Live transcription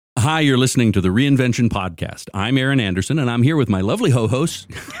Hi, you're listening to the Reinvention Podcast. I'm Aaron Anderson, and I'm here with my lovely ho-host.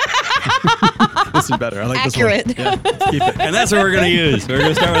 This is better. I like Accurate. this one. Yeah, let's keep it. And that's what we're going to use. We're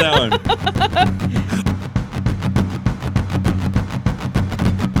going to start with that one.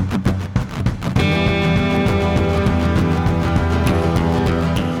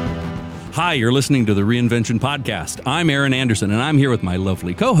 Hi, you're listening to the Reinvention Podcast. I'm Aaron Anderson, and I'm here with my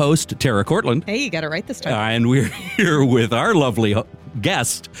lovely co-host, Tara Cortland. Hey, you got it right this time. And we're here with our lovely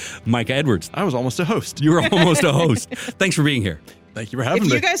guest, Micah Edwards. I was almost a host. You were almost a host. Thanks for being here. Thank you for having if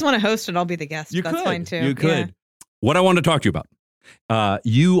me. you guys want to host it, I'll be the guest. You That's could. fine too. You could. Yeah. What I want to talk to you about,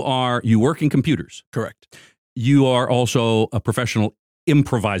 you work in computers. Correct. You are also a professional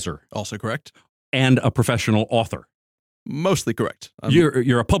improviser Also correct. and a professional author. Mostly correct.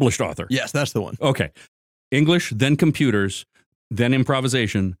 You're a published author. Yes, that's the one. Okay. English, then computers, then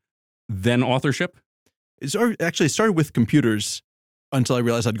improvisation, then authorship. Actually, it started with computers until I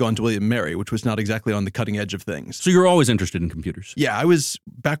realized I'd gone to William & Mary, which was not exactly on the cutting edge of things. So you're always interested in computers. Yeah, I was,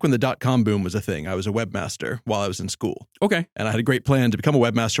 back when the dot-com boom was a thing, I was a webmaster while I was in school. Okay. And I had a great plan to become a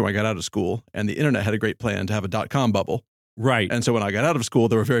webmaster when I got out of school, and the internet had a great plan to have a dot-com bubble. Right. And so when I got out of school,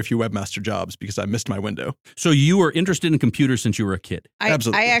 there were very few webmaster jobs because I missed my window. So you were interested in computers since you were a kid.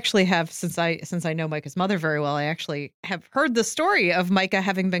 Absolutely. I actually have, since I know Micah's mother very well, I actually have heard the story of Micah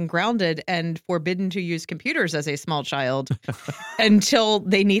having been grounded and forbidden to use computers as a small child until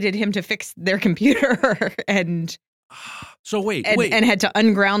they needed him to fix their computer and wait. had to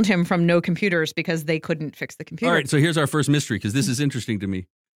unground him from no computers because they couldn't fix the computer. All right. So here's our first mystery, because this is interesting to me.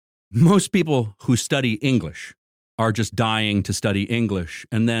 Most people who study English are just dying to study English,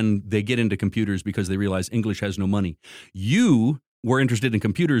 and then they get into computers because they realize English has no money. You were interested in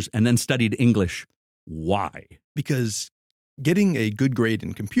computers and then studied English. Why? Because getting a good grade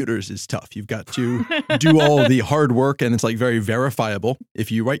in computers is tough. You've got to do all the hard work, and it's like very verifiable. If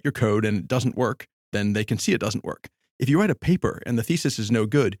you write your code and it doesn't work, then they can see it doesn't work. If you write a paper and the thesis is no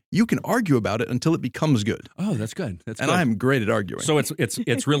good, you can argue about it until it becomes good. Oh, that's good. That's And good. I'm great at arguing. So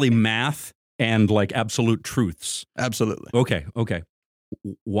it's really math and like absolute truths. Absolutely. Okay.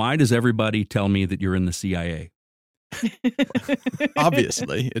 Why does everybody tell me that you're in the CIA?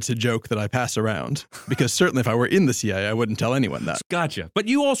 Obviously, it's a joke that I pass around because certainly if I were in the CIA, I wouldn't tell anyone that. Gotcha. But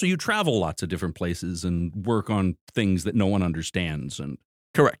you travel lots of different places and work on things that no one understands. And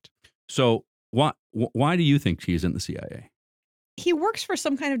Correct. so why do you think she's in the CIA? He works for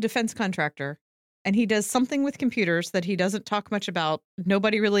some kind of defense contractor, and he does something with computers that he doesn't talk much about.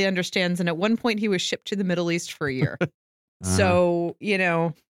 Nobody really understands. And at one point, he was shipped to the Middle East for a year. So,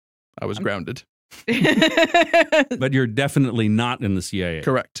 I was grounded. But you're definitely not in the CIA.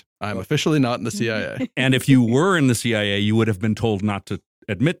 Correct. I'm officially not in the CIA. And if you were in the CIA, you would have been told not to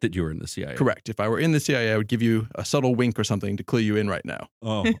admit that you were in the CIA. Correct. If I were in the CIA, I would give you a subtle wink or something to clue you in right now.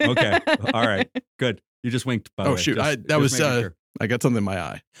 Oh, okay. All right. Good. You just winked, by the Oh, way. shoot. Just That making sure. I got something in my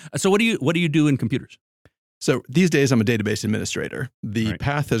eye. So what do you do in computers? So these days, I'm a database administrator. The Right.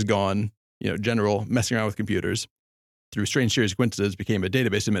 path has gone, general messing around with computers. Through strange series of coincidences, became a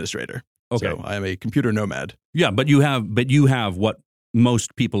database administrator. Okay. So I am a computer nomad. Yeah, but you have what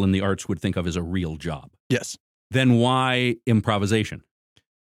most people in the arts would think of as a real job. Yes. Then why improvisation?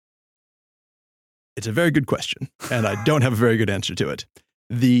 It's a very good question, and I don't have a very good answer to it.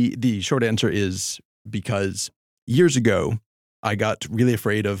 The short answer is because years ago, I got really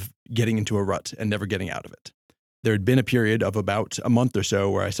afraid of getting into a rut and never getting out of it. There had been a period of about a month or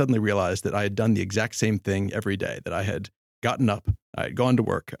so where I suddenly realized that I had done the exact same thing every day, that I had gotten up, I had gone to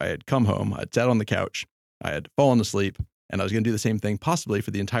work, I had come home, I had sat on the couch, I had fallen asleep, and I was going to do the same thing possibly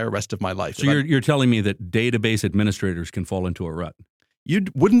for the entire rest of my life. So you're telling me that database administrators can fall into a rut? You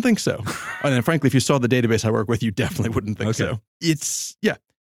wouldn't think so. And then, frankly, if you saw the database I work with, you definitely wouldn't think Okay. so.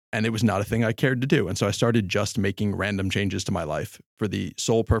 And it was not a thing I cared to do. And so I started just making random changes to my life for the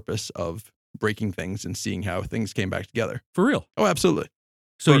sole purpose of breaking things and seeing how things came back together. For real? Oh, absolutely.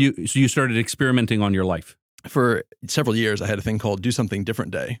 So you started experimenting on your life? For several years, I had a thing called Do Something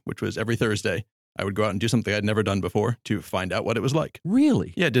Different Day, which was every Thursday. I would go out and do something I'd never done before to find out what it was like.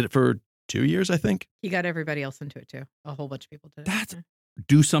 Really? Yeah, I did it for 2 years, I think. He got everybody else into it too. A whole bunch of people did it. That's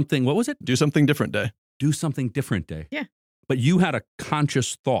do something. What was it? Do Something Different Day. Do something different day. Yeah. But you had a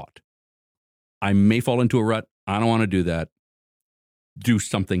conscious thought. I may fall into a rut. I don't want to do that. Do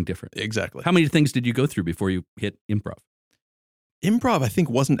something different. Exactly. How many things did you go through before you hit improv? Improv, I think,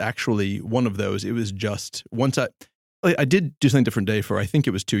 wasn't actually one of those. It was just once I did Do Something Different Day for, I think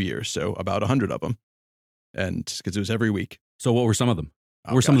it was 2 years, so about 100 of them. And because it was every week. So what were some of them? Oh,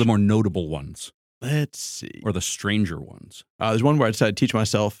 What were some of the gosh. more notable ones Let's see. or the stranger ones? There's one where I decided to teach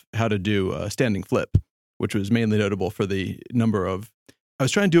myself how to do a standing flip, which was mainly notable for the number of I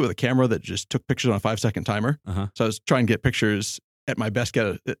was trying to do it with a camera that just took pictures on a 5-second timer. Uh-huh. So I was trying to get pictures at my best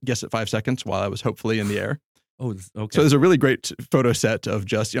guess at 5 seconds while I was hopefully in the air. Oh, okay. So there's a really great photo set of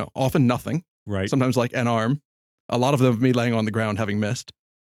just, often nothing. Right. Sometimes like an arm. A lot of them of me laying on the ground having missed.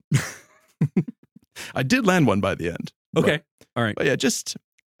 I did land one by the end. Okay. All right. But yeah, just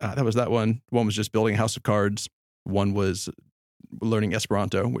that was that one. One was just building a house of cards. One was learning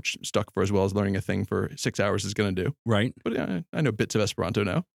Esperanto, which stuck for as well as learning a thing for 6 hours is going to do. Right. But yeah, I know bits of Esperanto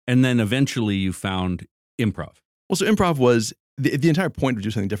now. And then eventually you found improv. Well, so improv was the entire point of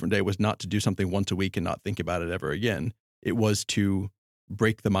Do Something Different Day was not to do something once a week and not think about it ever again. It was to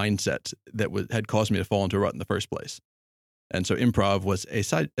break the mindset that had caused me to fall into a rut in the first place. And so improv was a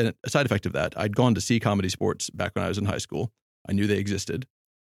side effect of that. I'd gone to see Comedy Sports back when I was in high school. I knew they existed.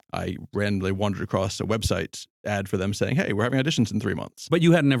 I randomly wandered across a website ad for them saying, hey, we're having auditions in 3 months. But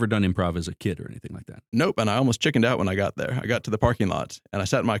you had never done improv as a kid or anything like that. Nope. And I almost chickened out when I got there. I got to the parking lot and I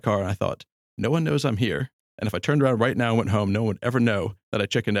sat in my car and I thought, no one knows I'm here. And if I turned around right now and went home, no one would ever know that I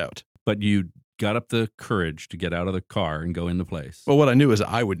chickened out. But you got up the courage to get out of the car and go in the place. Well, what I knew is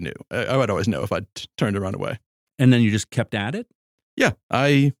I would always know if I turned around away. And then you just kept at it? Yeah.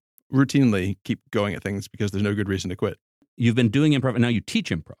 I routinely keep going at things because there's no good reason to quit. You've been doing improv and now you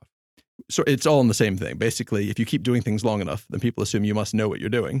teach improv. So it's all in the same thing. Basically, if you keep doing things long enough, then people assume you must know what you're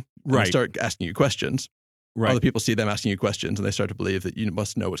doing. And Right. they start asking you questions. Right. Other people see them asking you questions and they start to believe that you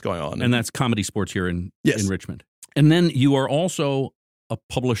must know what's going on. And that's Comedy Sports here in Yes. Richmond. And then you are also a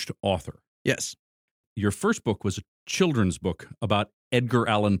published author. Yes. Your first book was a children's book about Edgar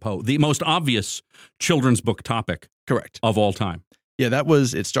Allan Poe, the most obvious children's book topic Correct. of all time. Yeah,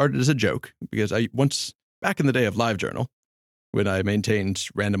 it started as a joke because I once, back in the day of LiveJournal, when I maintained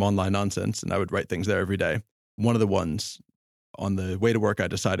random online nonsense and I would write things there every day, one of the ones on the way to work, I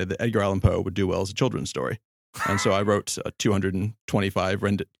decided that Edgar Allan Poe would do well as a children's story. And so I wrote a 225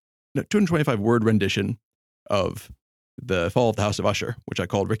 word rendition of The Fall of the House of Usher, which I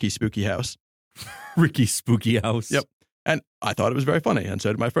called Ricky's Spooky House. Ricky's Spooky House. Yep. And I thought it was very funny, and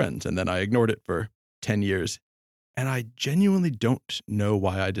so did my friends. And then I ignored it for 10 years. And I genuinely don't know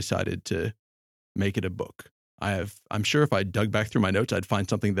why I decided to make it a book. I'm sure if I dug back through my notes, I'd find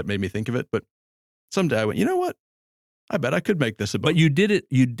something that made me think of it. But someday I went, you know what? I bet I could make this a book. But you did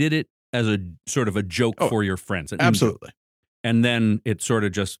it as a sort of a joke for your friends. Absolutely. And then it sort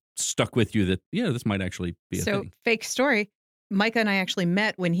of just stuck with you that, this might actually be a thing. So, fake story. Micah and I actually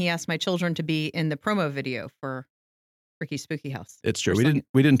met when he asked my children to be in the promo video for Ricky's Spooky House. It's true.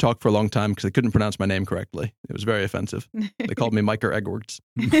 We didn't talk for a long time because they couldn't pronounce my name correctly. It was very offensive. They called me Micah Edwards.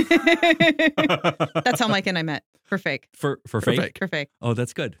 That's how Micah and I met. For fake. For fake? For fake. Oh,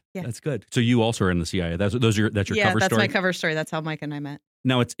 that's good. Yeah. That's good. So you also are in the CIA. That's your cover story? Yeah, that's my cover story. That's how Micah and I met.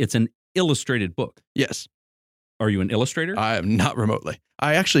 Now, it's an illustrated book. Yes. Are you an illustrator? I am not remotely.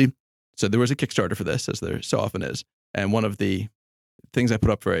 So there was a Kickstarter for this, as there so often is. And one of the things I put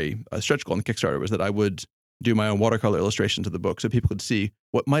up for a stretch goal on the Kickstarter was that I would do my own watercolor illustrations of the book so people could see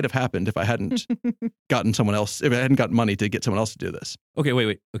what might have happened if I hadn't gotten money to get someone else to do this. Okay,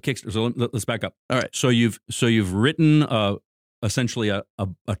 wait. A Kickstarter. So let's back up. All right. So you've written essentially a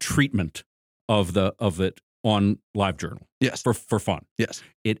treatment of it on LiveJournal. Yes. For fun. Yes.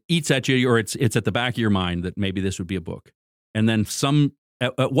 It eats at you, or it's at the back of your mind that maybe this would be a book. And then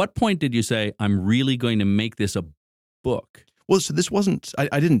at what point did you say, I'm really going to make this a book? Well, so this wasn't,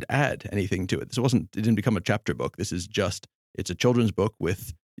 I didn't add anything to it. It didn't become a chapter book. This is it's a children's book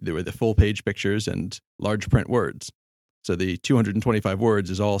there were the full page pictures and large print words. So the 225 words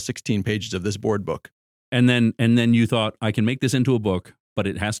is all 16 pages of this board book. And then you thought, I can make this into a book, but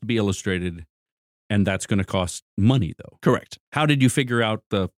it has to be illustrated, and that's going to cost money, though. Correct. How did you figure out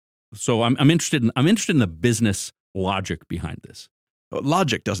so I'm interested in the business logic behind this.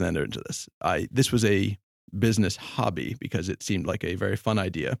 Logic doesn't enter into this. This was a business hobby because it seemed like a very fun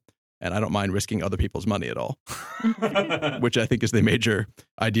idea, and I don't mind risking other people's money at all, which I think is the major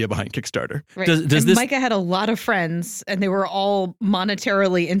idea behind Kickstarter. Right. Does this... Micah had a lot of friends, and they were all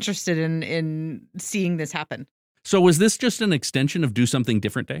monetarily interested in seeing this happen. So was this just an extension of Do Something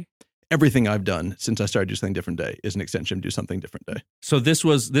Different Day? Everything I've done since I started Do Something Different Day is an extension of Do Something Different Day. So this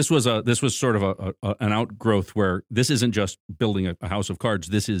was sort of an outgrowth where this isn't just building a house of cards.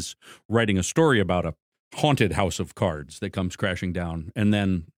 This is writing a story about a haunted house of cards that comes crashing down, and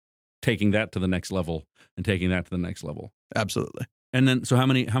then taking that to the next level and taking that to the next level. Absolutely. And then, so how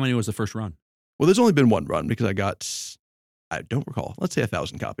many was the first run? Well, there's only been one run because I don't recall, let's say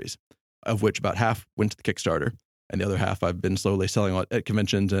 1,000 copies, of which about half went to the Kickstarter, and the other half I've been slowly selling at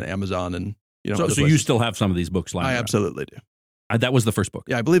conventions and Amazon and So you still have some of these books lying around? I absolutely do. That was the first book.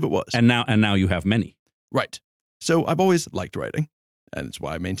 Yeah, I believe it was. And now you have many. Right. So I've always liked writing. And it's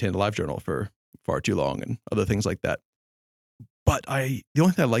why I maintained a live journal for far too long and other things like that. But the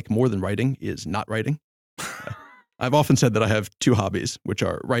only thing I like more than writing is not writing. I've often said that I have two hobbies, which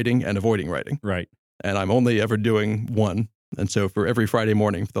are writing and avoiding writing. Right. And I'm only ever doing one. And so for every Friday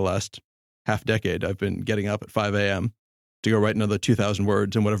morning for the last half decade, I've been getting up at 5 a.m. to go write another 2,000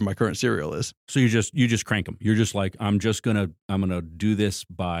 words in whatever my current serial is. So you just crank them. You're just like, I'm gonna do this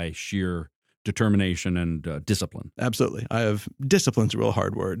by sheer determination and discipline. Absolutely. I have discipline's a real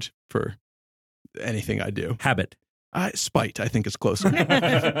hard word for anything I do. Habit. Spite, I think, is closer.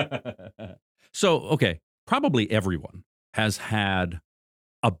 So, okay, probably everyone has had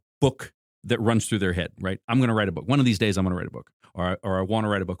a book that runs through their head, right? I'm going to write a book. One of these days, I'm going to write a book, or I want to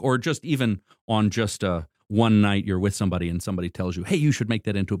write a book, or just even on just one night you're with somebody and somebody tells you, hey, you should make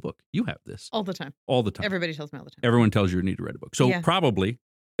that into a book. You have this. All the time. All the time. Everybody tells me all the time. Everyone tells you need to write a book. So Yeah. probably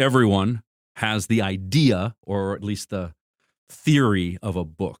everyone has the idea, or at least the theory of a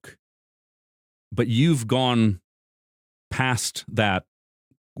book. But you've gone past that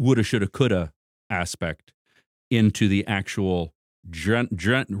woulda, shoulda, coulda aspect into the actual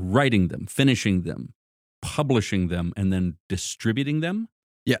writing them, finishing them, publishing them, and then distributing them.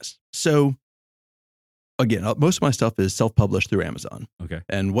 Yes. So again, most of my stuff is self-published through Amazon. Okay.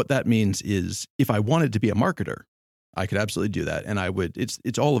 And what that means is if I wanted to be a marketer, I could absolutely do that. And I would, it's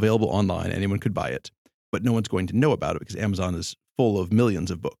all available online. Anyone could buy it, but no one's going to know about it because Amazon is full of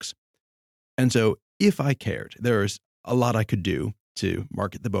millions of books. And so if I cared, there's a lot I could do to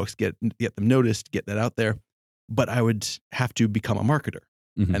market the books, get them noticed, get that out there. But I would have to become a marketer.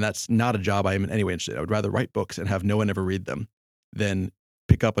 Mhm. And that's not a job I am in any way interested in. I would rather write books and have no one ever read them than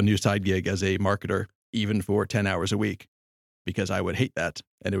pick up a new side gig as a marketer, even for 10 hours a week, because I would hate that.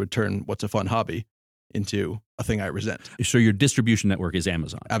 And it would turn what's a fun hobby into a thing I resent. So your distribution network is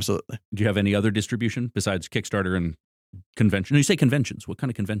Amazon. Absolutely. Do you have any other distribution besides Kickstarter and convention? No, you say conventions. What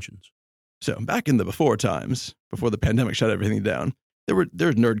kind of conventions? So back in the before times, before the pandemic shut everything down,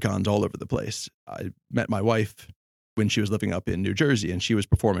 there's nerd cons all over the place. I met my wife when she was living up in New Jersey, and she was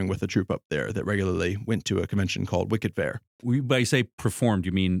performing with a troupe up there that regularly went to a convention called Wicked Fair. When you say performed,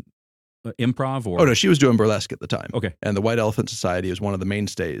 you mean improv or? Oh, no, she was doing burlesque at the time. Okay. And the White Elephant Society is one of the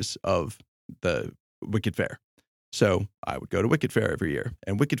mainstays of the Wicked Fair. So I would go to Wicked Fair every year,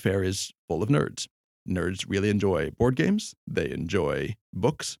 and Wicked Fair is full of nerds. Nerds really enjoy board games. They enjoy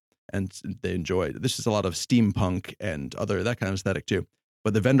books, and this is a lot of steampunk and that kind of aesthetic too.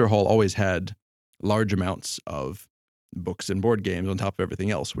 But the vendor hall always had large amounts of books and board games on top of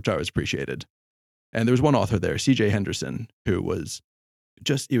everything else, which I always appreciated. And there was one author there, C.J. Henderson, who was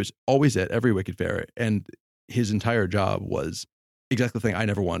he was always at every Wicked Fair, and his entire job was exactly the thing I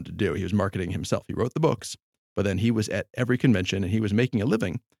never wanted to do. He was marketing himself. He wrote the books, but then he was at every convention, and he was making a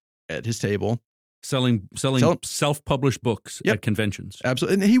living at his table. Selling self-published books Yep. at conventions.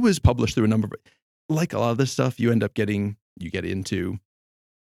 Absolutely. And he was published through a number of, like a lot of this stuff, you get into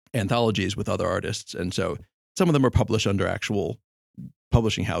anthologies with other artists. And so some of them are published under actual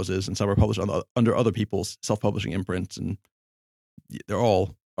publishing houses, and some are published under other people's self-publishing imprints. And they're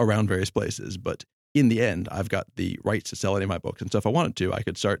all around various places. But in the end, I've got the rights to sell any of my books. And so if I wanted to, I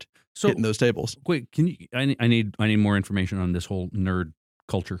could start hitting those tables. Wait, I need more information on this whole nerd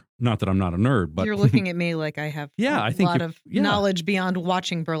culture. Not that I'm not a nerd, but You're looking at me like I have Yeah, I a think lot you- of yeah. knowledge beyond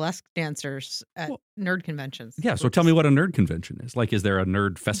watching burlesque dancers at Well, nerd conventions. yeah. So tell me what a nerd convention is. Like, is there a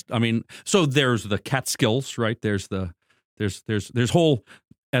nerd fest? I mean, so there's the Catskills, right? There's whole,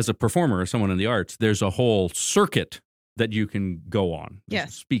 as a performer or someone in the arts, there's a whole circuit that you can go on. There's a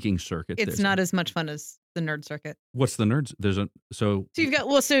Yes. speaking circuit. It's There's not as much fun as the nerd circuit. What's the nerds? So you've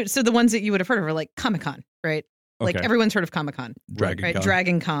got so the ones that you would have heard of are like Comic-Con, right? Like Okay. everyone's heard of Comic-Con, Dragon right? Con.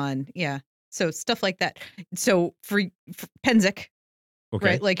 Dragon Con, yeah. So stuff like that. So for Penzic, Okay.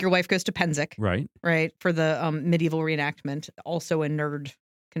 right? Like your wife goes to Penzic, Right. right? For the medieval reenactment, also a nerd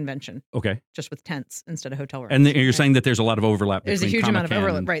convention, Okay. just with tents instead of hotel rooms. And you're right? saying that there's a lot of overlap. There's a between huge amount of Comic-Con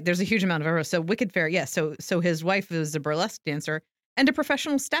overlap, and- right? There's a huge amount of overlap. So Wicked Fair, yeah. So his wife is a burlesque dancer and a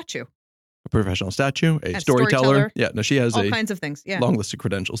professional statue, A professional statue, a And storyteller. storyteller. Yeah, no, she has all a kinds of things. Yeah, long list of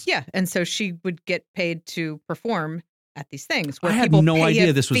credentials. yeah. And so she would get paid to perform at these things. Where I had people no pay idea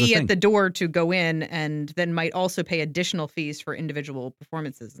a this was a fee thing. at the door to go in, and then might also pay additional fees for individual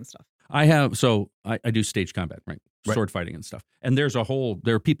performances and stuff. I do stage combat, right? Right. Sword fighting and stuff. And there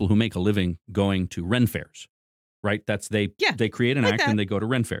are people who make a living going to Ren fairs, right? Yeah, they create an like act that. and they go to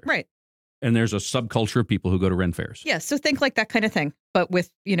Ren fairs. Right. And there's a subculture of people who go to Ren fairs. Yeah. So think like that kind of thing, but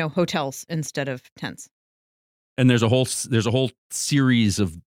with hotels instead of tents. And there's a whole series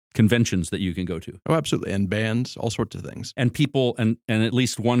of conventions that you can go to. Oh, absolutely. And bands, all sorts of things. And people and at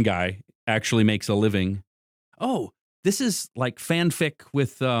least one guy actually makes a living. Oh, this is like fanfic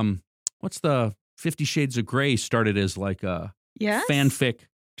with what's the 50 Shades of Grey started as like a Yes. fanfic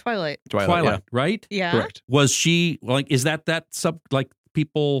Twilight. Twilight, right? Yeah. Correct. Was she like? Is that sub like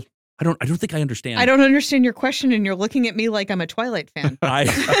people? I don't think I understand. I don't understand your question, and you're looking at me like I'm a Twilight fan,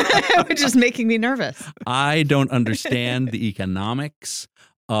 which is making me nervous. I don't understand the economics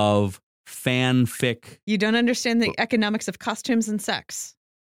of fanfic. You don't understand the economics of costumes and sex.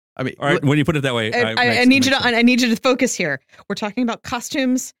 I mean, All right, when you put it that way, I need you to. I need you to focus here. We're talking about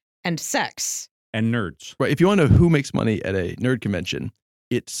costumes and sex. and nerds. right. If you want to know who makes money at a nerd convention,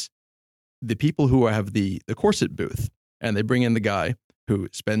 it's the people who have the corset booth, and they bring in the guy who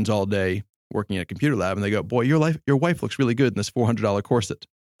spends all day working at a computer lab, and they go, "Boy, your wife looks really good in this $400 corset,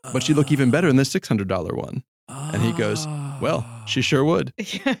 but she'd look even better in this $600 one." And he goes, "Well, she sure would."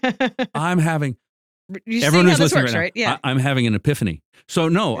 I'm having. You Everyone see who's how this listening works, right now, right? Yeah. I'm having an epiphany. So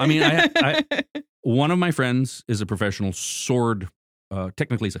no, I mean, one of my friends is a professional sword.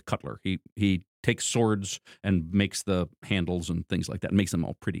 Technically, he's a cutler. He takes swords and makes the handles and things like that, and makes them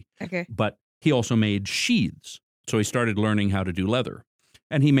all pretty. Okay. But he also made sheaths. So he started learning how to do leather.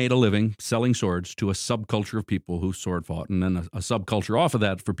 And he made a living selling swords to a subculture of people who sword fought, and then a subculture off of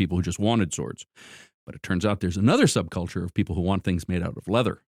that for people who just wanted swords. But it turns out there's another subculture of people who want things made out of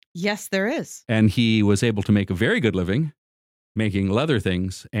leather. Yes, there is. And he was able to make a very good living making leather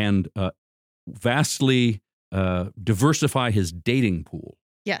things and vastly diversify his dating pool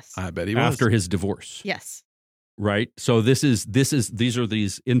Yes. I bet he was. after his divorce. Yes. Right? So these are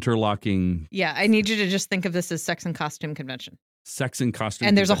these interlocking Yeah. I need you to just think of this as sex and costume convention. sex and costume.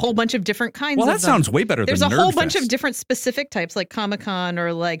 And there's a convention. whole bunch of different kinds Well, of that them. sounds way better There's than a whole bunch Nerdfest. of different specific types like Comic-Con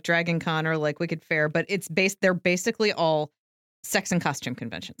or like Dragon Con or like Wicked Fair, but they're basically all sex and costume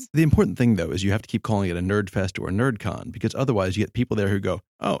conventions. The important thing, though, is you have to keep calling it a nerd fest or a nerd con, because otherwise you get people there who go,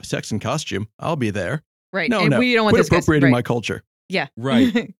 "Oh, sex and costume, I'll be there." Right. No, and no. we don't want Quit this guys. appropriating Right. my culture. Yeah.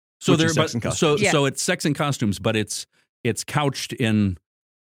 Right. So Which there, is sex and but, costumes. so it's sex and costumes, but it's couched in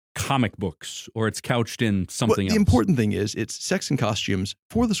comic books or it's couched in something The else. important thing is it's sex and costumes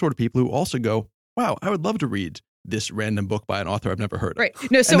for the sort of people who also go, "Wow, I would love to read this random book by an author I've never heard of." Right.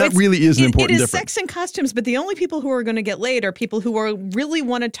 No, so And that it's, really is an important It is difference. sex and costumes, but the only people who are going to get laid are people who really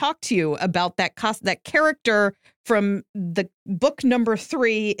want to talk to you about that character from the book number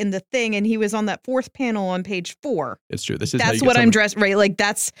 3 in the thing, and he was on that 4th panel on page 4. It's true. This is how That's you get what I'm someone- dressed, right? Like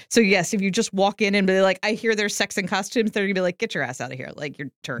that's so. Yes, if you just walk in and be like, "I hear there's sex and costumes," they're gonna be like, "Get your ass out of here!" Like you're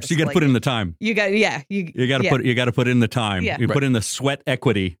tourists. So you got to Like, put in the time. You got you You got to put in the time. Yeah. You Right. put in the sweat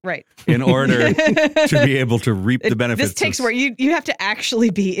equity right in order to be able to reap the benefits. This takes of- where you have to actually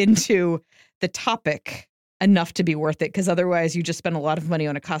be into the topic enough to be worth it, because otherwise you just spend a lot of money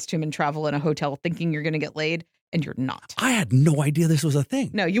on a costume and travel in a hotel thinking you're going to get laid, and you're not. I had no idea this was a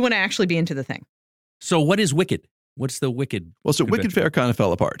thing. No, you want to actually be into the thing. So what is Wicked? What's the Wicked? Well, so Wicked convention? Fair kind of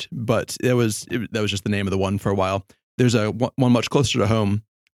fell apart, but that was just the name of the one for a while. There's one much closer to home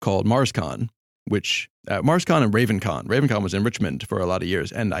called MarsCon, which MarsCon and RavenCon. RavenCon was in Richmond for a lot of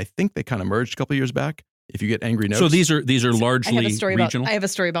years, and I think they kind of merged a couple of years back. If you get angry notes, So these are I largely have a story regional. about I have a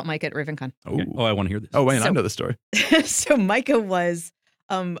story about Micah at RavenCon. Okay. Oh, I want to hear this. Oh, wait, I So- know the story. So Micah was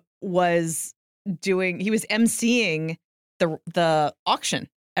doing, he was emceeing the auction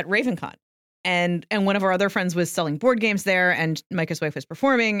at RavenCon. And one of our other friends was selling board games there, and Micah's wife was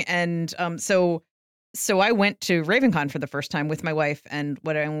performing. And so I went to RavenCon for the first time with my wife, and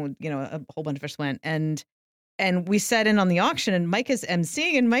a whole bunch of us went. And we sat in on the auction, and Micah's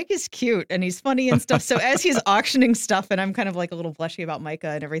emceeing, and Mike is cute and he's funny and stuff. So as he's auctioning stuff, and I'm kind of like a little blushy about Micah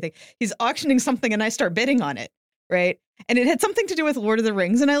and everything, he's auctioning something and I start bidding on it. Right. And it had something to do with Lord of the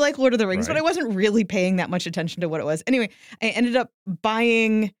Rings. And I like Lord of the Rings, but Right. I wasn't really paying that much attention to what it was. Anyway, I ended up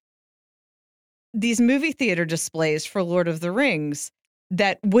buying these movie theater displays for Lord of the Rings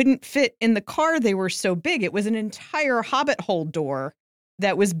that wouldn't fit in the car. They were so big. It was an entire Hobbit hole door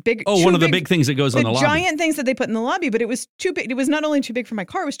that was big. Oh, one of the big things that goes on the lobby. giant things that they put in the lobby, but it was too big. It was not only too big for my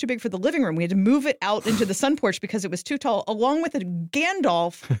car, it was too big for the living room. We had to move it out into the sun porch because it was too tall, along with a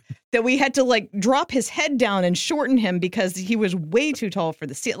Gandalf that we had to like drop his head down and shorten him because he was way too tall for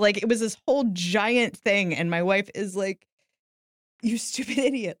the seat. Like it was this whole giant thing. And my wife is like, "You stupid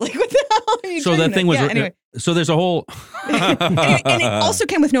idiot. Like, what the hell are you So doing?" that thing was. Yeah, anyway. So there's a whole. And it also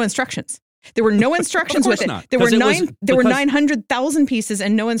came with no instructions. There were no instructions course with it. not, There were 'cause it was- there were because- 900,000 pieces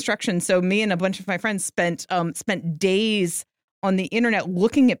and no instructions. So me and a bunch of my friends spent days on the internet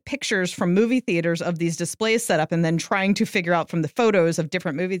looking at pictures from movie theaters of these displays set up, and then trying to figure out from the photos of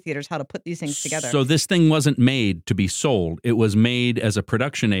different movie theaters how to put these things together. So this thing wasn't made to be sold. It was made as a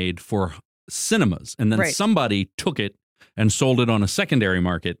production aid for cinemas, and then Right. somebody took it and sold it on a secondary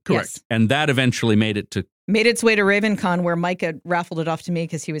market. Correct. And that eventually made it to Made its way to RavenCon, where Micah raffled it off to me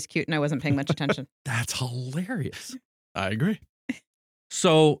because he was cute and I wasn't paying much attention. That's hilarious. I agree.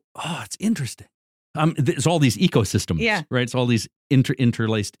 So, it's interesting. It's all these ecosystems, Yeah. right? It's all these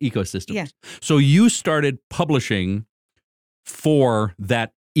interlaced ecosystems. Yeah. So you started publishing for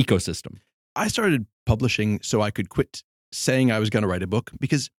that ecosystem. I started publishing so I could quit saying I was going to write a book,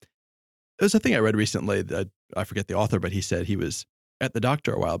 because there's a thing I read recently that I forget the author, but he said he was at the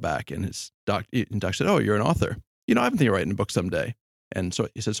doctor a while back, and his doctor said, "Oh, you're an author. You know, I've been thinking of writing a book someday." And so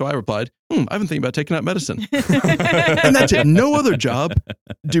he said, so I replied, I've been thinking about taking out medicine. And that's it. No other job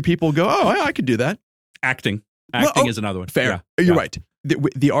do people go, oh, I could do that. Acting Well, is another one. Fair. Yeah. You're right.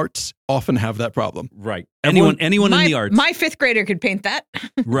 The arts often have that problem. Right. Everyone- Anyone in the arts. My fifth grader could paint that.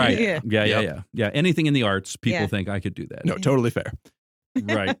 Right. Yeah. Yeah. Anything in the arts, people Yeah. think I could do that. No, totally fair.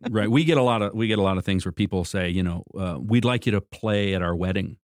 Right. We get a lot of things where people say, we'd like you to play at our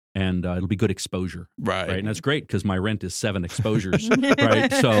wedding, and it'll be good exposure. Right. Right. And that's great because my rent is 7 exposures.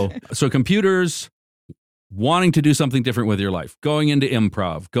 Right. So computers wanting to do something different with your life, going into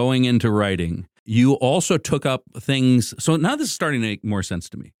improv, going into writing. You also took up things. So now this is starting to make more sense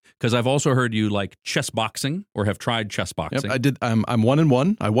to me, because I've also heard you like chess boxing or have tried chess boxing. Yep, I did. I'm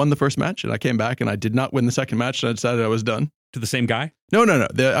 1-1. I won the first match, and I came back, and I did not win the second match, and I decided I was done. To the same guy? No.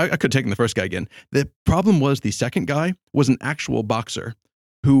 I could have taken the first guy again. The problem was the second guy was an actual boxer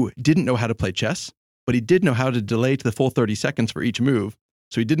who didn't know how to play chess, but he did know how to delay to the full 30 seconds for each move,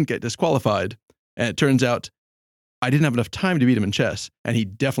 so he didn't get disqualified. And it turns out I didn't have enough time to beat him in chess, and he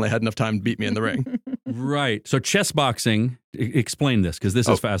definitely had enough time to beat me in the ring. Right. So chess boxing, explain this, because this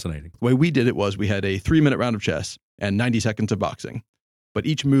is fascinating. The way we did it was we had a 3-minute round of chess and 90 seconds of boxing, but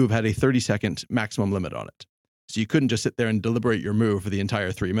each move had a 30-second maximum limit on it. So you couldn't just sit there and deliberate your move for the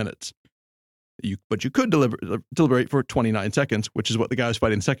entire 3 minutes. But you could deliberate for 29 seconds, which is what the guy who was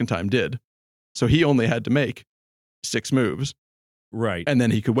fighting the second time did. So he only had to make 6 moves. Right. And then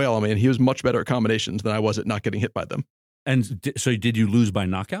he could wail on me, and he was much better at combinations than I was at not getting hit by them. And so did you lose by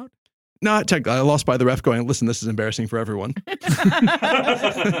knockout? No, technically, I lost by the ref going, listen, this is embarrassing for everyone.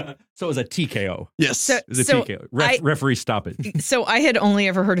 So it was a TKO. Yes. It was a TKO. Referee, stop it. So I had only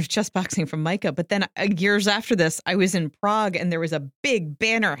ever heard of chess boxing from Micah, but then years after this, I was in Prague, and there was a big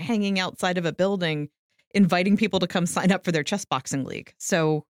banner hanging outside of a building inviting people to come sign up for their chess boxing league.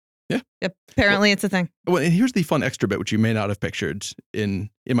 So yeah, apparently it's a thing. Well, and here's the fun extra bit, which you may not have pictured in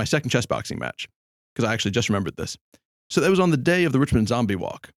my second chess boxing match, because I actually just remembered this. So that was on the day of the Richmond Zombie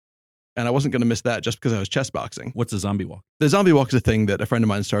Walk. And I wasn't going to miss that just because I was chess boxing. What's a zombie walk? The zombie walk is a thing that a friend of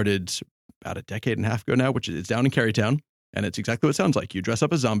mine started about a decade and a half ago now, which is down in Carytown. And it's exactly what it sounds like. You dress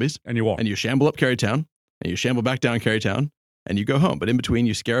up as zombies. And you walk. And you shamble up Carytown. And you shamble back down Carytown. And you go home. But in between,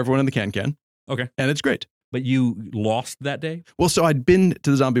 you scare everyone in the can-can. Okay. And it's great. But you lost that day? Well, so I'd been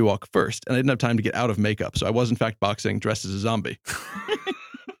to the zombie walk first, and I didn't have time to get out of makeup. So I was, in fact, boxing dressed as a zombie.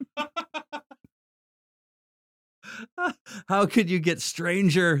 How could you get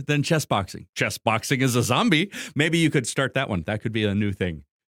stranger than chess boxing? Chess boxing is a zombie. Maybe you could start that one. That could be a new thing.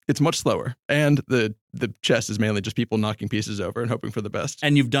 It's much slower. And the chess is mainly just people knocking pieces over and hoping for the best.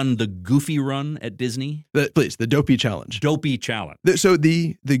 And you've done the Goofy Run at Disney? The Dopey Challenge. Dopey Challenge. So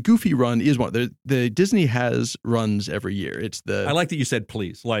the Goofy Run is one. The Disney has runs every year. It's the. I like that you said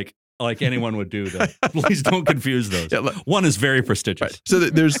please. Like anyone would do that. Please don't confuse those. Yeah, one is very prestigious. Right. So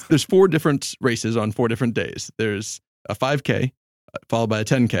there's 4 different races on 4 different days. There's a 5K, followed by a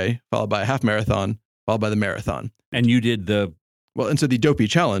 10K, followed by a half marathon, followed by the marathon. And you did the... Well, and so the Dopey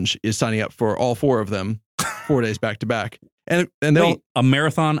Challenge is signing up for all 4 of them 4 days back to back. And they all... A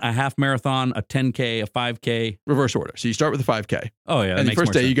marathon, a half marathon, a 10K, a 5K. Reverse order. So you start with the 5K. Oh, yeah. And the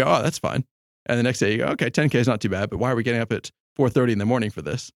first day you go, oh, that's fine. And the next day you go, okay, 10K is not too bad, but why are we getting up at 4:30 in the morning for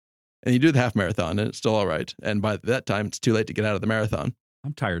this? And you do the half marathon, and it's still all right. And by that time, it's too late to get out of the marathon.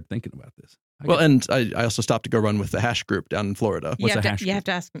 I'm tired thinking about this. And I also stopped to go run with the Hash group down in Florida. What's a Hash group? You have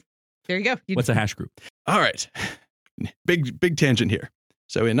to ask me. There you go. What's a Hash group? All right. Big tangent here.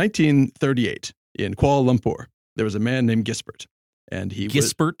 So in 1938, in Kuala Lumpur, there was a man named Gisbert. And he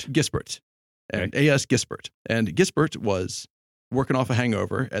Gisbert? Gisbert. And A.S. Gisbert. And Gisbert was working off a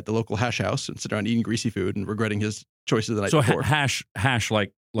hangover at the local hash house and sitting around eating greasy food and regretting his choices the night before. So hash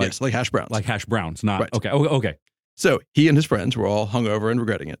like yes, like hash browns. Like hash browns, not... Right. Okay. So he and his friends were all hungover and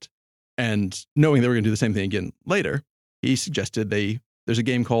regretting it. And knowing they were going to do the same thing again later, he suggested there's a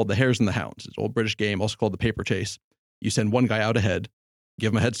game called The Hares and the Hounds. It's an old British game, also called the paper chase. You send one guy out ahead,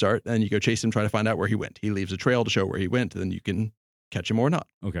 give him a head start, and you go chase him, try to find out where he went. He leaves a trail to show where he went, and then you can catch him or not.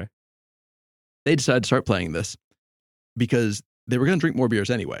 Okay. They decided to start playing this because they were going to drink more beers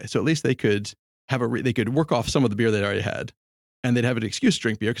anyway. So at least they could they could work off some of the beer they'd already had. And they'd have an excuse to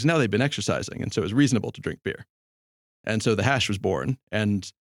drink beer because now they've been exercising. And so it was reasonable to drink beer. And so the hash was born.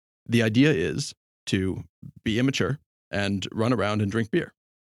 And the idea is to be immature and run around and drink beer.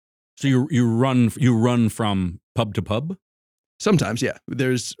 So you run from pub to pub? Sometimes, yeah.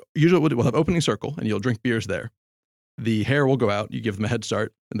 There's usually we'll have opening circle and you'll drink beers there. The hare will go out, you give them a head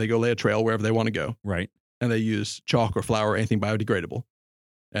start, and they go lay a trail wherever they want to go. Right. And they use chalk or flour or anything biodegradable.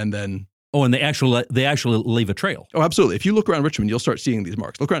 And then and they actually leave a trail. Oh, absolutely. If you look around Richmond, you'll start seeing these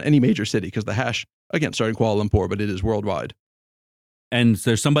marks. Look around any major city because the hash, again, started in Kuala Lumpur, but it is worldwide. And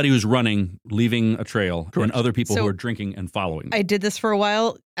there's somebody who's running, leaving a trail, Correct. and other people So who are drinking and following them. I did this for a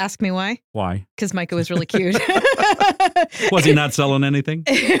while. Ask me why. Why? Because Micah was really cute. Was he not selling anything?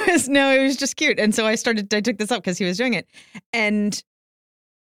 It was just cute. And so I took this up because he was doing it. And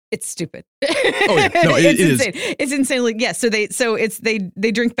it's stupid. Oh, yeah. No, it's it is. insane. It's insanely, yeah. So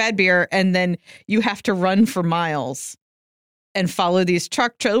they drink bad beer and then you have to run for miles and follow these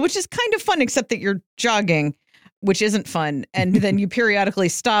chalk trails, which is kind of fun, except that you're jogging, which isn't fun. And then you periodically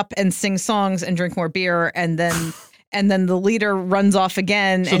stop and sing songs and drink more beer. And then the leader runs off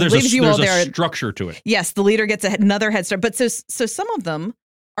again and leaves you all there. There's a structure to it. Yes, the leader gets another head start. But so some of them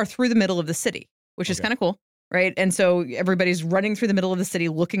are through the middle of the city, which is kind of cool, right? And so everybody's running through the middle of the city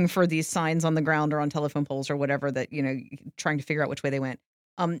looking for these signs on the ground or on telephone poles or whatever that, trying to figure out which way they went.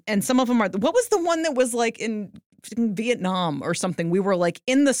 And some of them are, what was the one that was like in Vietnam or something? We were like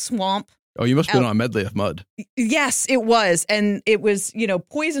in the swamp. Oh, you must have been on a medley of mud. Yes, it was. And it was,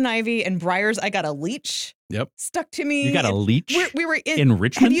 poison ivy and briars. I got a leech. Yep. Stuck to me. You got a leech? We were in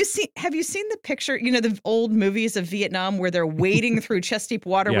Richmond? Have you seen the picture, the old movies of Vietnam where they're wading through chest deep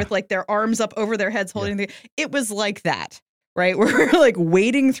water with like their arms up over their heads holding it was like that, right? We're like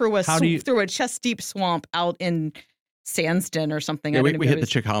wading through a chest deep swamp out in Sandston or something. Yeah, we hit the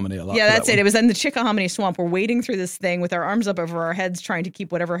Chickahominy a lot. Yeah, that's it. It was in the Chickahominy swamp. We're wading through this thing with our arms up over our heads trying to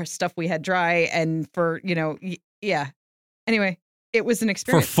keep whatever stuff we had dry and Anyway, it was an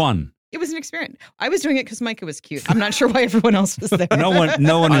experience. For fun. It was an experience. I was doing it because Micah was cute. I'm not sure why everyone else was there. No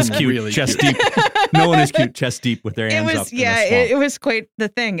one is cute. Really chest cute. deep. No one is cute. Chest deep with their hands up. It was quite the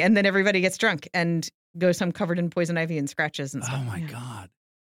thing. And then everybody gets drunk and goes home covered in poison ivy and scratches and stuff. Oh my God!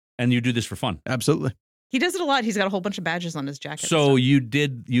 And you do this for fun? Absolutely. He does it a lot. He's got a whole bunch of badges on his jacket. So you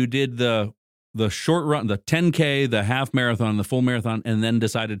did the short run, the 10K, the half marathon, the full marathon, and then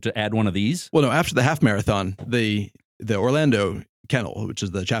decided to add one of these? Well, no. After the half marathon, the Orlando Kennel, which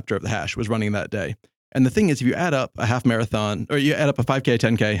is the chapter of the Hash, was running that day. And the thing is, if you add up a half marathon, or you add up a 5K,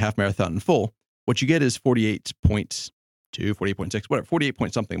 10K, half marathon, and full, what you get is 48.2, 48.6, whatever, 48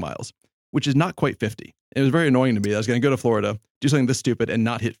 point something miles, which is not quite 50. It was very annoying to me. I was going to go to Florida, do something this stupid, and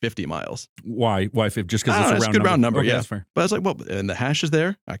not hit 50 miles. Why 50? Just because It's a good round number, okay, yeah. That's fair. But I was like, well, and the Hash is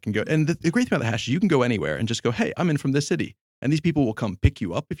there. I can go. And the great thing about the Hash is you can go anywhere and just go, hey, I'm in from this city. And these people will come pick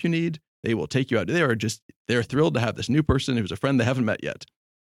you up if you need. They will take you out. They're thrilled to have this new person who's a friend they haven't met yet.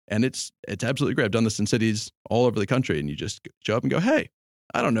 And it's absolutely great. I've done this in cities all over the country, and you just show up and go, hey,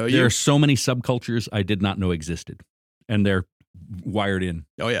 I don't know you. There are so many subcultures I did not know existed, and they're wired in.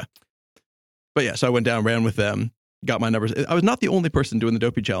 Oh, yeah. But yeah, so I went down, ran with them, got my numbers. I was not the only person doing the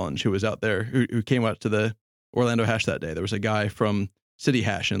Dopey Challenge who was out there, who came out to the Orlando Hash that day. There was a guy from City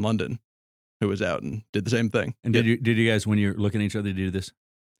Hash in London who was out and did the same thing. And did you guys, when you're looking at each other, do this?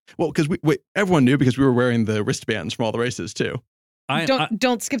 Well, because everyone knew because we were wearing the wristbands from all the races too.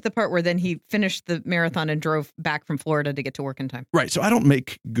 Don't skip the part where then he finished the marathon and drove back from Florida to get to work in time. Right. So I don't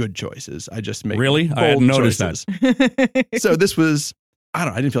make good choices. I just make Really? bold I hadn't noticed choices. that. So this was, I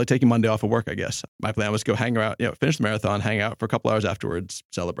didn't feel like taking Monday off of work, I guess. My plan was go hang out, finish the marathon, hang out for a couple hours afterwards,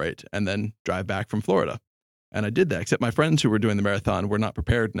 celebrate, and then drive back from Florida. And I did that, except my friends who were doing the marathon were not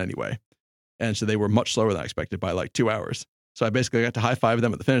prepared in any way. And so they were much slower than I expected by like 2 hours. So I basically got to high five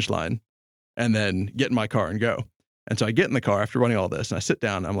them at the finish line and then get in my car and go. And so I get in the car after running all this and I sit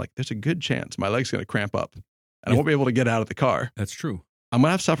down and I'm like, there's a good chance my leg's going to cramp up and I won't be able to get out of the car. That's true. I'm going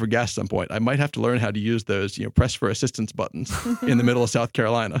to have to stop for gas at some point. I might have to learn how to use those, press for assistance buttons in the middle of South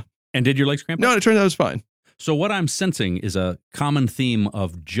Carolina. And did your legs cramp up? No, it turned out it was fine. So what I'm sensing is a common theme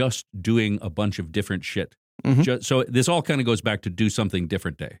of just doing a bunch of different shit. Mhm. So this all kind of goes back to do something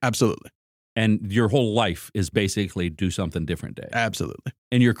different day. Absolutely. And your whole life is basically do something different day. Absolutely.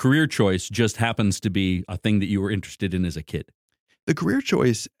 And your career choice just happens to be a thing that you were interested in as a kid. The career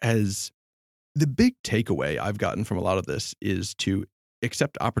choice the big takeaway I've gotten from a lot of this is to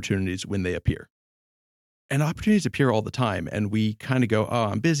accept opportunities when they appear. And opportunities appear all the time. And we kind of go, oh,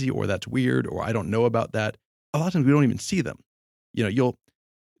 I'm busy, or that's weird, or I don't know about that. A lot of times we don't even see them.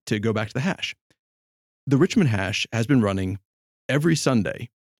 To go back to the Hash. The Richmond Hash has been running every Sunday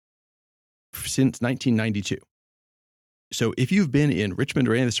since 1992. So if you've been in Richmond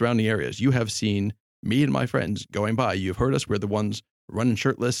or any of the surrounding areas, you have seen me and my friends going by. You've heard us. We're the ones running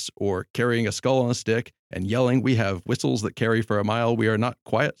shirtless or carrying a skull on a stick and yelling. We have whistles that carry for a mile. We are not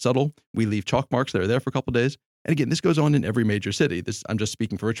quiet, subtle. We leave chalk marks that are there for a couple of days. And again, this goes on in every major city. I'm just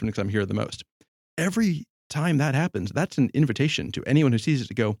speaking for Richmond because I'm here the most. Every time that happens, that's an invitation to anyone who sees it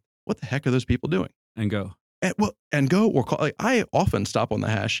to go, what the heck are those people doing? And go. And go or call. Like, I often stop on the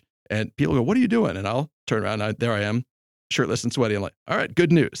hash and people go, what are you doing? And I'll turn around and there I am, shirtless and sweaty. I'm like, all right,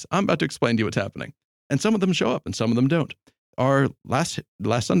 good news. I'm about to explain to you what's happening. And some of them show up and some of them don't. Our last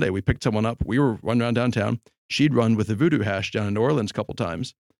Sunday, we picked someone up. We were running around downtown. She'd run with the Voodoo hash down in New Orleans a couple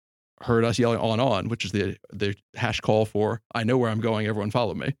times. Heard us yelling on, which is the hash call for, I know where I'm going, everyone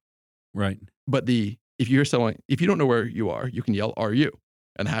follow me. Right. But if you don't know where you are, you can yell, are you?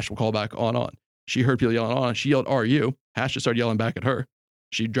 And the hash will call back on. She heard people yelling on. She yelled, are you? Hash just started yelling back at her.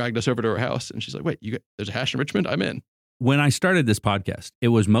 She dragged us over to her house and she's like, wait, there's a hash in Richmond? I'm in. When I started this podcast, it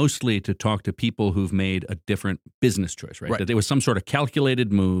was mostly to talk to people who've made a different business choice, right? That there was some sort of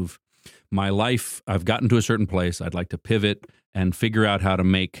calculated move. My life, I've gotten to a certain place. I'd like to pivot and figure out how to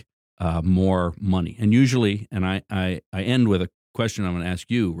make more money. And usually, and I end with a question I'm going to ask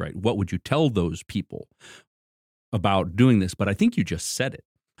you, right? What would you tell those people about doing this? But I think you just said it.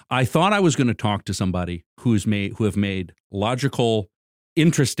 I thought I was going to talk to somebody who have made logical,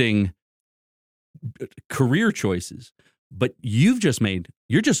 interesting career choices. But you're just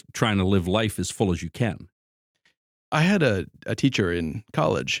trying to live life as full as you can. I had a teacher in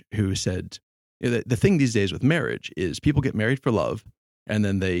college who said, the thing these days with marriage is people get married for love, and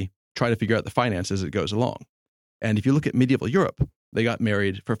then they try to figure out the finances as it goes along. And if you look at medieval Europe, they got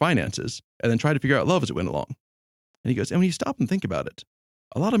married for finances and then tried to figure out love as it went along. And he goes, and when you stop and think about it,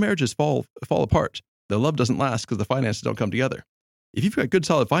 a lot of marriages fall apart. The love doesn't last because the finances don't come together. If you've got good,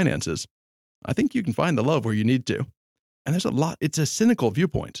 solid finances, I think you can find the love where you need to. And there's a lot, it's a cynical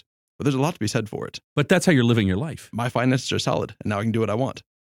viewpoint, but there's a lot to be said for it. But that's how you're living your life. My finances are solid, and now I can do what I want.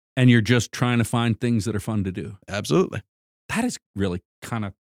 And you're just trying to find things that are fun to do. Absolutely. That's really kind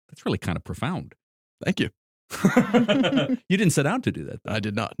of profound. Thank you. You didn't set out to do that, though. I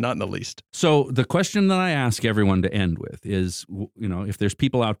did not in the least. So the question that I ask everyone to end with is, if there's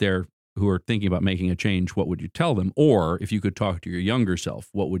people out there who are thinking about making a change, what would you tell them? Or if you could talk to your younger self,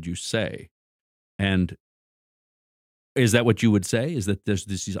 what would you say? And is that what you would say? Is that there's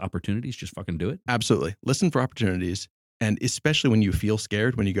these opportunities? Just fucking do it? Absolutely. Listen for opportunities. And especially when you feel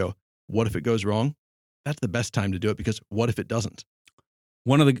scared, when you go, what if it goes wrong? That's the best time to do it, because what if it doesn't?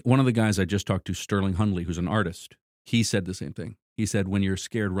 One of the guys I just talked to, Sterling Hundley, who's an artist, he said the same thing. He said, when you're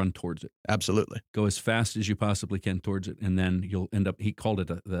scared, run towards it. Absolutely. Go as fast as you possibly can towards it, and then you'll end up, he called it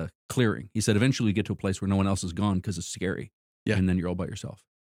the clearing. He said, eventually you get to a place where no one else is gone because it's scary. Yeah. And then you're all by yourself.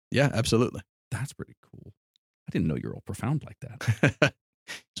 Yeah, absolutely. That's pretty cool. I didn't know you were all profound like that.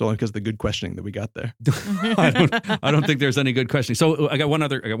 It's only because of the good questioning that we got there. I don't think there's any good questioning. So I got one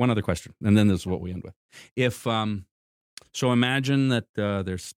other question, and then this is what we end with. If so, imagine that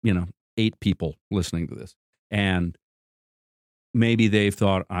there's 8 people listening to this, and maybe they've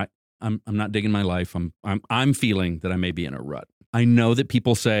thought, I'm not digging my life. I'm feeling that I may be in a rut. I know that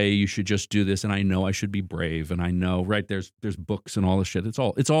people say you should just do this, and I know I should be brave, and I know, right, there's books and all this shit. It's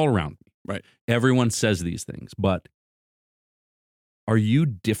all around me. Right. Everyone says these things, but are you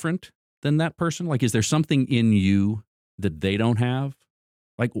different than that person? Like, is there something in you that they don't have?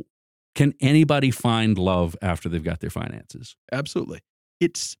 Like, can anybody find love after they've got their finances? Absolutely.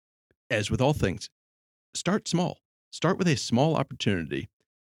 It's, as with all things, start small. Start with a small opportunity.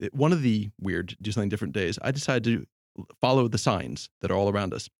 One of the weird do something different days, I decided to follow the signs that are all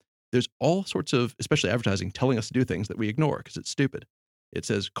around us. There's all sorts of, especially advertising, telling us to do things that we ignore because it's stupid. It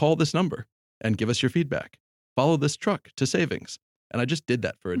says, call this number and give us your feedback. Follow this truck to savings. And I just did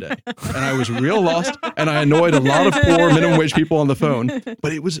that for a day. And I was real lost, and I annoyed a lot of poor minimum wage people on the phone.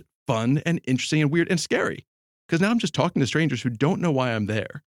 But it was fun and interesting and weird and scary, because now I'm just talking to strangers who don't know why I'm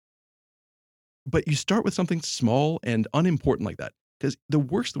there. But you start with something small and unimportant like that, because the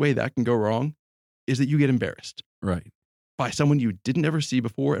worst way that can go wrong is that you get embarrassed. Right. By someone you didn't ever see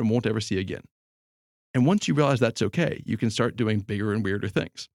before and won't ever see again. And once you realize that's okay, you can start doing bigger and weirder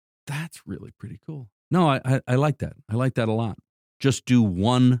things. That's really pretty cool. No, I like that. I like that a lot. Just do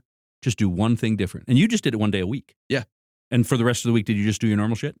one thing different. And you just did it one day a week. Yeah. And for the rest of the week, did you just do your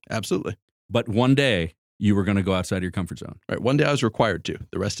normal shit? Absolutely. But one day you were going to go outside of your comfort zone. Right. One day I was required to.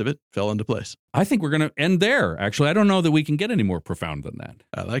 The rest of it fell into place. I think we're going to end there. Actually, I don't know that we can get any more profound than that.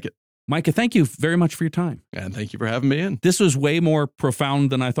 I like it. Micah, thank you very much for your time. And thank you for having me in. This was way more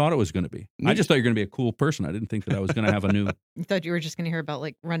profound than I thought it was going to be. I just thought you were going to be a cool person. I didn't think that I was going to have a new... You thought you were just going to hear about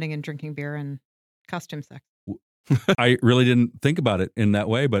like running and drinking beer and costume sex. I really didn't think about it in that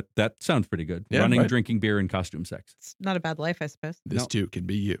way, but that sounds pretty good. Yeah, Running, right. drinking beer, and costume sex. It's not a bad life, I suppose. This No. too can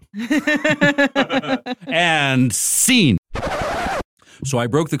be you. And scene. So I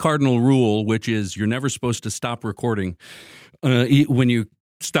broke the cardinal rule, which is you're never supposed to stop recording when you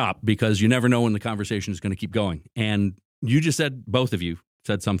stop, because you never know when the conversation is going to keep going. And you just said, both of you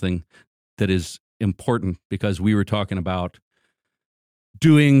said something that is important, because we were talking about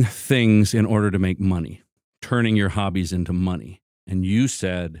doing things in order to make money, turning your hobbies into money. And you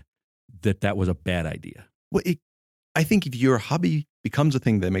said that that was a bad idea. Well, I think if your hobby becomes a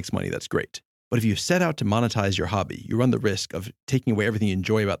thing that makes money, that's great. But if you set out to monetize your hobby, you run the risk of taking away everything you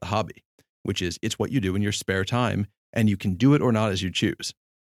enjoy about the hobby, which is it's what you do in your spare time, and you can do it or not as you choose.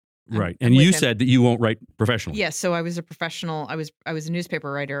 Right. I'm And with you him. said that you won't write professionally. Yes, so I was a professional. I was a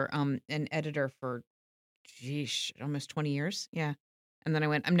newspaper writer, and editor for, almost 20 years. Yeah, and then I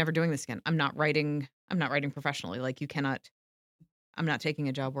went, I'm never doing this again. I'm not writing professionally. Like, you cannot. I'm not taking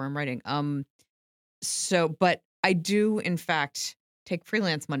a job where I'm writing. So, but I do, in fact, take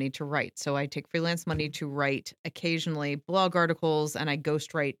freelance money to write. So I take freelance money to write occasionally blog articles, and I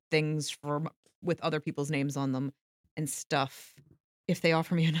ghostwrite things with other people's names on them and stuff. If they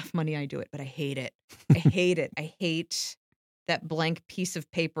offer me enough money, I do it, but I hate it. I hate it. I hate that blank piece of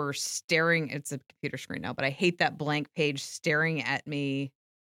paper staring. It's a computer screen now, but I hate that blank page staring at me.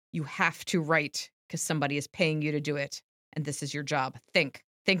 You have to write because somebody is paying you to do it, and this is your job. Think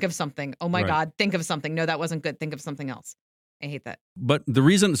of something. Oh my Right. God, think of something. No, that wasn't good. Think of something else. I hate that. But the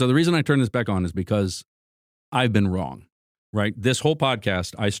reason I turn this back on is because I've been wrong, right? This whole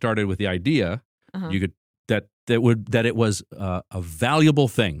podcast, I started with the idea Uh-huh. you could that it was a valuable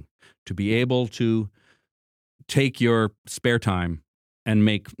thing to be able to take your spare time and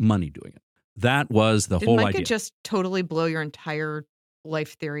make money doing it. That was the Did whole Micah idea. just totally blow your entire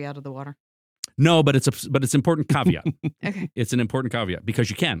life theory out of the water? No, but it's important caveat. Okay. It's an important caveat because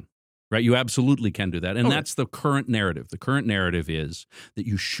you can, right? You absolutely can do that. And Oh, that's the current narrative. The current narrative is that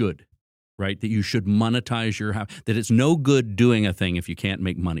you should, right? That you should monetize that it's no good doing a thing if you can't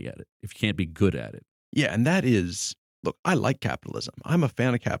make money at it, if you can't be good at it. Yeah, and that is, look, I like capitalism. I'm a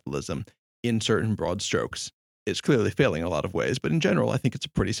fan of capitalism in certain broad strokes. It's clearly failing in a lot of ways, but in general, I think it's a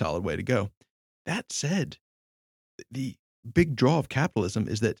pretty solid way to go. That said, the big draw of capitalism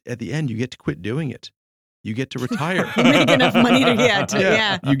is that at the end, you get to quit doing it. You get to retire. You make enough money to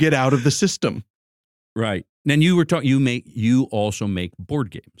yeah. You get out of the system. Right. And you were talking, you also make board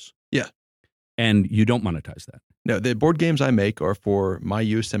games. Yeah. And you don't monetize that. No, the board games I make are for my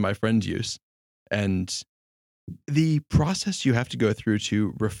use and my friends' use. And the process you have to go through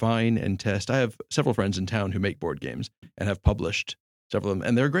to refine and test. I have several friends in town who make board games and have published several of them,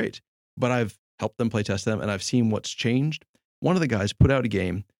 and they're great. But I've helped them play test them, and I've seen what's changed. One of the guys put out a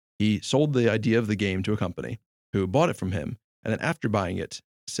game. He sold the idea of the game to a company who bought it from him, and then after buying it,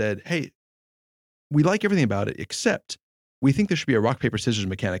 said, "Hey, we like everything about it, except we think there should be a rock, paper, scissors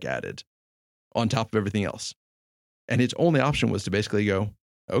mechanic added on top of everything else." And his only option was to basically go,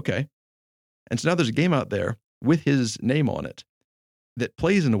 okay. And so now there's a game out there with his name on it that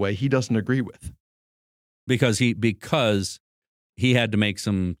plays in a way he doesn't agree with. Because he had to make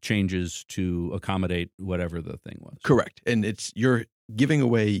some changes to accommodate whatever the thing was. And you're giving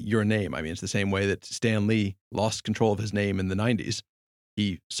away your name. I mean, it's the same way that Stan Lee lost control of his name in the 90s.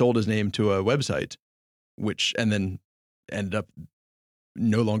 He sold his name to a website, and then ended up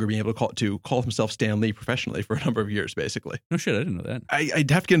no longer being able to call himself Stan Lee professionally for a number of years, basically. No shit, I didn't know that.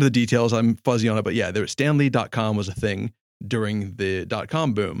 I'd have to get into the details. I'm fuzzy on it, but yeah, Stanley.com was a thing during the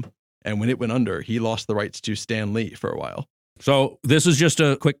 .com boom. And when it went under, he lost the rights to Stan Lee for a while. So this is just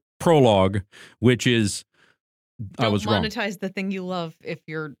a quick prologue, which is I was wrong. Don't monetize the thing you love if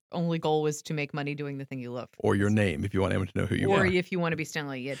your only goal was to make money doing the thing you love. Or your name, if you want anyone to know who you Or are. if you want to be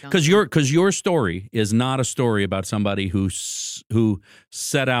Stanley. Yeah, don't. Because your story is not a story about somebody who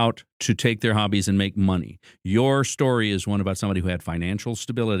set out to take their hobbies and make money. Your story is one about somebody who had financial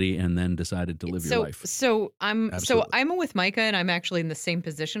stability and then decided to live your life. So I'm Absolutely. with Micah, and I'm actually in the same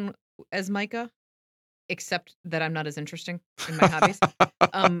position as Micah, except that I'm not as interesting in my hobbies.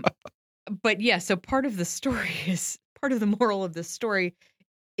 But yeah, so part of the moral of this story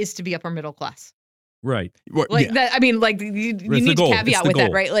is to be upper middle class. Right. Like Yeah. that. I mean, like you need the to goal. It's caveat the with that,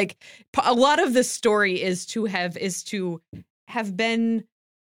 goal. right? Like a lot of the story is to have been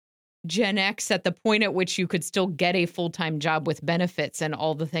Gen X at the point at which you could still get a full-time job with benefits and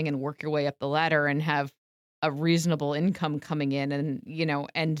all the thing and work your way up the ladder and have a reasonable income coming in and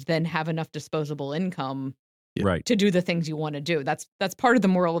then have enough disposable income Yeah. Right. to do the things you want to do. That's part of the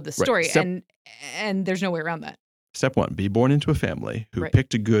moral of the story. Step- And there's no way around that. Step one, be born into a family who Right.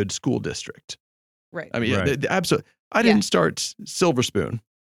 picked a good school district. Right. I mean, Right. absolutely. I didn't start silver spoon,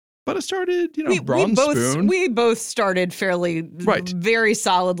 but I started, bronze spoon. We both started fairly, Right. very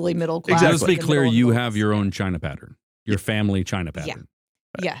solidly middle class. Exactly. Let's be in the clear, middle of you the have your own China pattern, your family China pattern.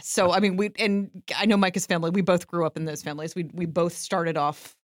 Yeah. So, I mean, and I know Micah's family, we both grew up in those families. We both started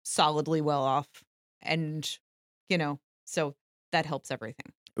off solidly well off. And, so that helps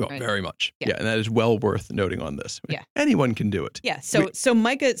everything. Well, Right. very much. Yeah. Yeah. And that is well worth noting on this. Yeah. Anyone can do it. Yeah. So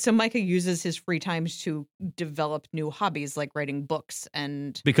Micah uses his free times to develop new hobbies like writing books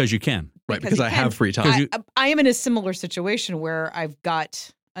and Because you can. Right. Because Because you I can. have free time. I am in a similar situation where I've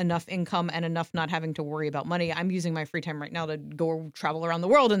got enough income and enough not having to worry about money. I'm using my free time right now to go travel around the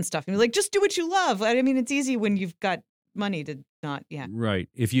world and stuff. And like, just do what you love. I mean, it's easy when you've got money to not, Right.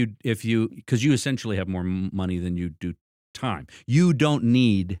 If you, because you essentially have more money than you do time. You don't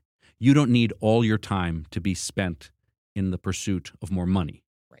need all your time to be spent in the pursuit of more money.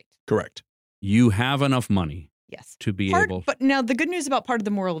 Right. Correct. You have enough money Yes. to be able. But now the good news about part of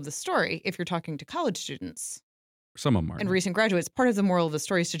the moral of the story, if you're talking to college students Some of them are. and recent graduates, part of the moral of the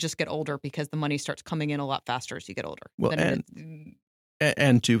story is to just get older because the money starts coming in a lot faster as you get older. Well,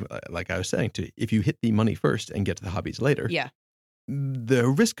 and to, like I was saying, if you hit the money first and get to the hobbies later, yeah. the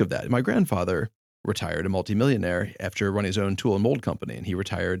risk of that. My grandfather retired a multimillionaire after running his own tool and mold company, and he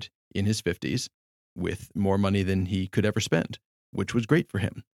retired in his 50s with more money than he could ever spend, which was great for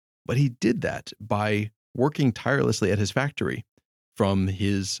him. But he did that by working tirelessly at his factory from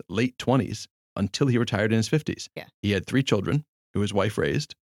his late 20s until he retired in his 50s. Yeah. He had 3 children who his wife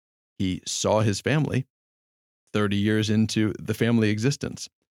raised. He saw his family 30 years into the family existence.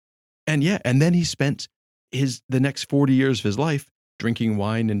 And then he spent the next 40 years of his life drinking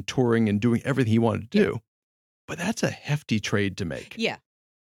wine and touring and doing everything he wanted to do. But that's a hefty trade to make. Yeah.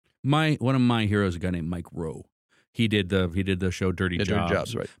 One of my heroes is a guy named Mike Rowe. He did the show Dirty Yeah, Jobs. Dirty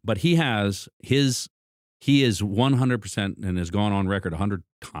Jobs, right. But he is 100% and has gone on record 100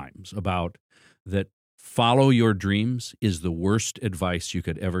 times about that. Follow your dreams is the worst advice you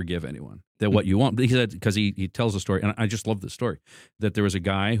could ever give anyone. That what you want, because he tells a story, and I just love this story, that there was a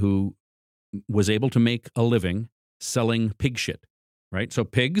guy who was able to make a living selling pig shit, right? So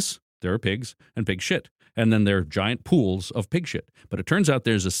there are pigs and pig shit, and then there are giant pools of pig shit. But it turns out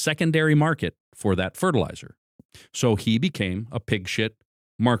there's a secondary market for that fertilizer. So he became a pig shit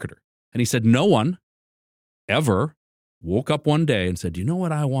marketer. And he said, no one ever woke up one day and said, you know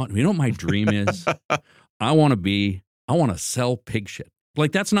what I want? You know what my dream is? I want to sell pig shit.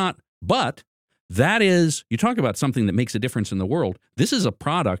 Like but that is, you talk about something that makes a difference in the world. This is a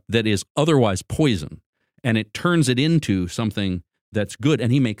product that is otherwise poison, and it turns it into something that's good,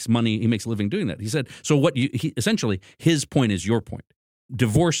 and he makes money, he makes a living doing that. He said, so essentially, his point is your point.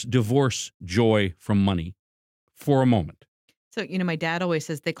 Divorce joy from money for a moment. So, my dad always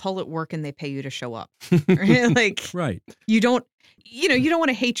says they call it work and they pay you to show up. Right? Like, right. You don't want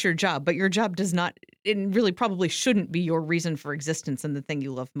to hate your job, but your job does not, and really probably shouldn't be your reason for existence and the thing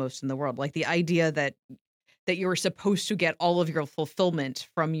you love most in the world. Like the idea that you're supposed to get all of your fulfillment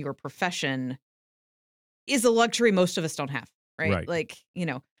from your profession is a luxury most of us don't have. Right. Like,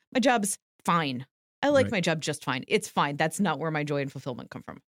 my job's fine. I like my job just fine. It's fine. That's not where my joy and fulfillment come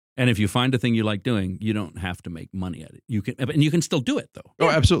from. And if you find a thing you like doing, you don't have to make money at it. You can still do it though. Oh,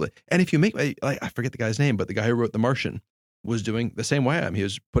 absolutely. And if you make, I forget the guy's name, but the guy who wrote The Martian was doing the same way I am. He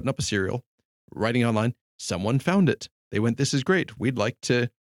was putting up a serial, writing online. Someone found it. They went, this is great. We'd like to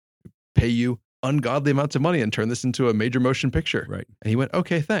pay you ungodly amounts of money and turn this into a major motion picture. Right. And he went,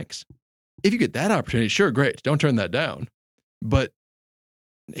 okay, thanks. If you get that opportunity, sure, great. Don't turn that down. But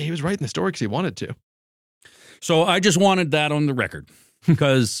he was writing the story because he wanted to. So I just wanted that on the record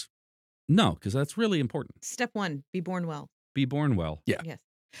because that's really important. Step 1, be born well. Be born well. Yeah. Yes.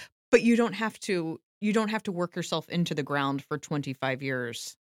 But you don't have to work yourself into the ground for 25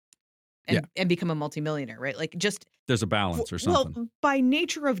 years and become a multimillionaire, right? Like just there's a balance or something. Well, by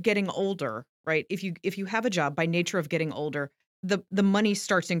nature of getting older, right? If you have a job, by nature of getting older, the money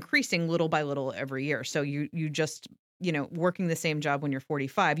starts increasing little by little every year. So you just working the same job when you're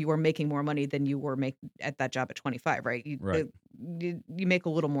 45, you are making more money than you were at that job at 25, right? You make a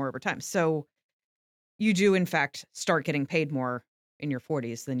little more over time. So you do, in fact, start getting paid more in your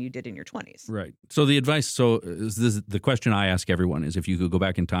 40s than you did in your 20s. Right. So the advice, the question I ask everyone is if you could go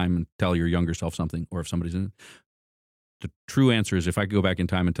back in time and tell your younger self something, or if somebody's in it, the true answer is if I could go back in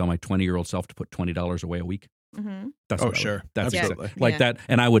time and tell my 20-year-old self to put $20 away a week. Mm-hmm. That's what sure. That's absolutely. like that.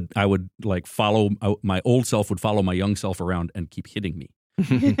 And I would like follow, my old self would follow my young self around and keep hitting me.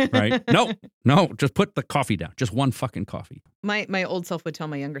 right? No, just put the coffee down. Just one fucking coffee. My old self would tell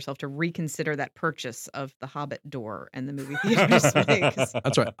my younger self to reconsider that purchase of the Hobbit door and the movie theater space.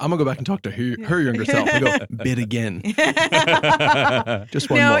 That's right. I'm gonna go back and talk to her younger self and go bid again. Just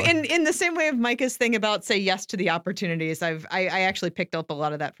one no, more. in the same way of Micah's thing about say yes to the opportunities, I actually picked up a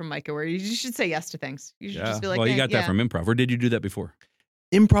lot of that from Micah, where you should say yes to things. You should just be like, well, you got that from improv, or did you do that before?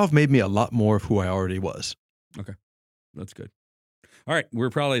 Improv made me a lot more of who I already was. Okay, that's good. All right,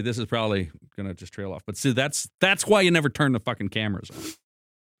 this is probably gonna just trail off, but see, that's why you never turn the fucking cameras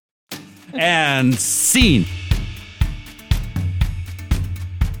on. And scene.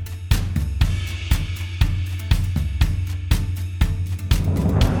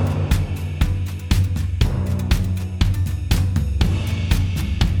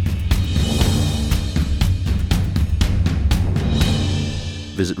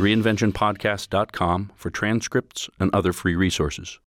 Visit reinventionpodcast.com for transcripts and other free resources.